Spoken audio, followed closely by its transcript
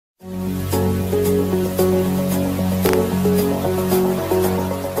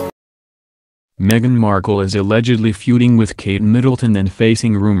Meghan Markle is allegedly feuding with Kate Middleton and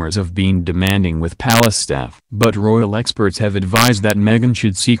facing rumors of being demanding with palace staff. But royal experts have advised that Meghan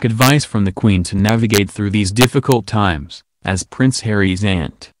should seek advice from the Queen to navigate through these difficult times, as Prince Harry's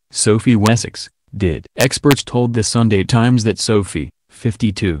aunt, Sophie Wessex, did. Experts told the Sunday Times that Sophie,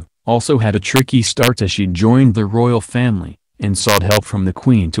 52, also had a tricky start as she joined the royal family, and sought help from the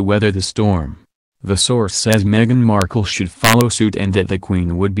Queen to weather the storm. The source says Meghan Markle should follow suit and that the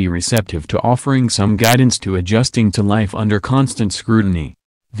Queen would be receptive to offering some guidance to adjusting to life under constant scrutiny.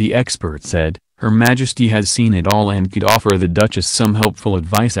 The expert said, "Her Majesty has seen it all and could offer the Duchess some helpful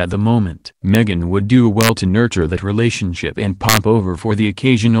advice at the moment." Meghan would do well to nurture that relationship and pop over for the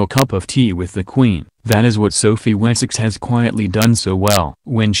occasional cup of tea with the Queen. That is what Sophie Wessex has quietly done so well.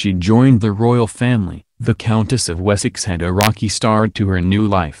 When she joined the royal family, the Countess of Wessex had a rocky start to her new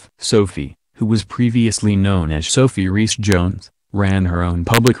life. Sophie, who was previously known as Sophie Rhys-Jones, ran her own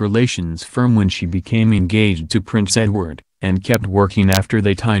public relations firm when she became engaged to Prince Edward, and kept working after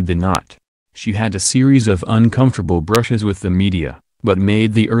they tied the knot. She had a series of uncomfortable brushes with the media, but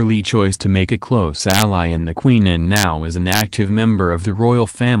made the early choice to make a close ally in the Queen and now is an active member of the royal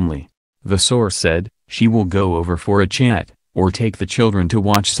family. The source said, "She will go over for a chat, or take the children to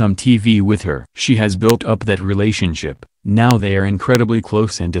watch some TV with her." She has built up that relationship. Now they are incredibly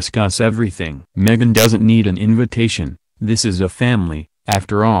close and discuss everything. Meghan doesn't need an invitation. This is a family,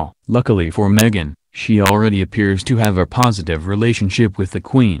 after all. Luckily for Meghan, she already appears to have a positive relationship with the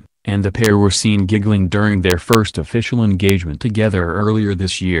Queen, and the pair were seen giggling during their first official engagement together earlier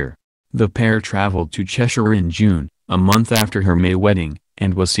this year. The pair traveled to Cheshire in June, a month after her May wedding,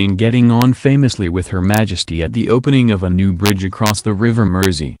 and was seen getting on famously with Her Majesty at the opening of a new bridge across the River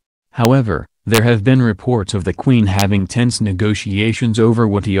Mersey. However, there have been reports of the Queen having tense negotiations over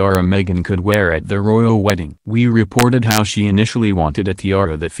what tiara Meghan could wear at the royal wedding. We reported how she initially wanted a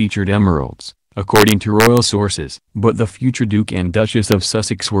tiara that featured emeralds, according to royal sources, but the future Duke and Duchess of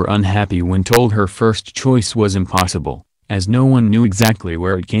Sussex were unhappy when told her first choice was impossible, as no one knew exactly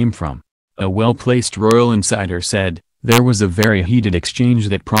where it came from. A well-placed royal insider said, "There was a very heated exchange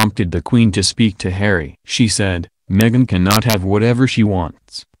that prompted the Queen to speak to Harry. She said, 'Meghan cannot have whatever she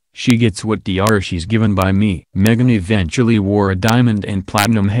wants. She gets what tiara she's given by me.'" Meghan eventually wore a diamond and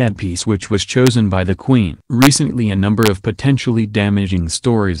platinum headpiece which was chosen by the Queen. Recently a number of potentially damaging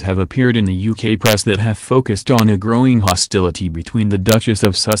stories have appeared in the UK press that have focused on a growing hostility between the Duchess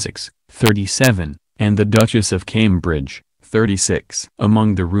of Sussex, 37, and the Duchess of Cambridge, 36.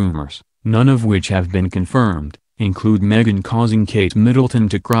 Among the rumors, none of which have been confirmed, include Meghan causing Kate Middleton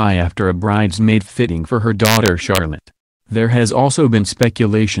to cry after a bridesmaid fitting for her daughter Charlotte. There has also been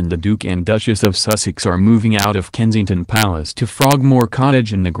speculation the Duke and Duchess of Sussex are moving out of Kensington Palace to Frogmore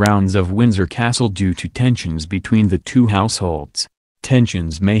Cottage in the grounds of Windsor Castle due to tensions between the two households.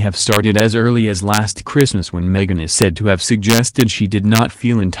 Tensions may have started as early as last Christmas when Meghan is said to have suggested she did not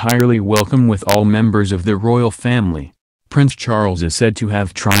feel entirely welcome with all members of the royal family. Prince Charles is said to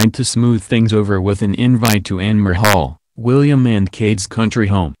have tried to smooth things over with an invite to Anmer Hall, William and Kate's country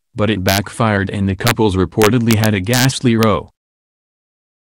home, but it backfired and the couples reportedly had a ghastly row.